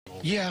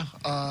Yeah,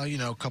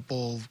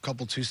 couple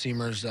two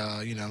seamers,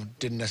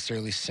 didn't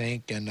necessarily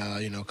sink, and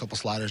a couple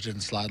sliders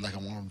didn't slide like I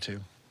want them to.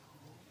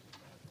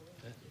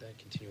 That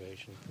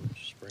continuation from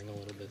spring a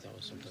little bit, that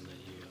was something that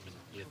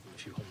you had a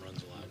few home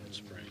runs allowed in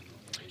spring.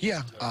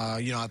 Yeah,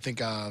 I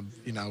think a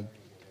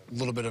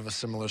little bit of a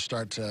similar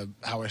start to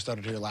how I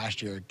started here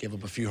last year. Gave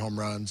up a few home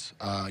runs.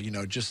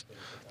 Just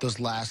those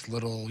last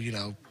little,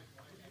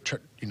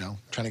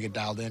 trying to get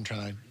dialed in,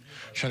 trying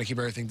to keep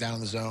everything down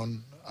in the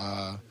zone.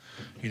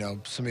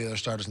 Some of the other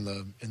starters in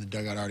the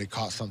dugout already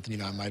caught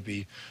something. I might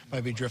be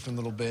drifting a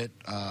little bit.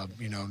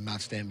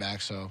 Not staying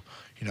back. So,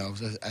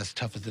 as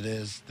tough as it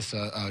is, this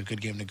is a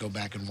good game to go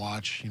back and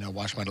watch.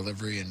 Watch my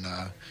delivery and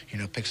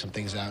pick some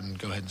things out and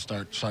go ahead and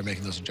start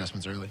making those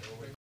adjustments early.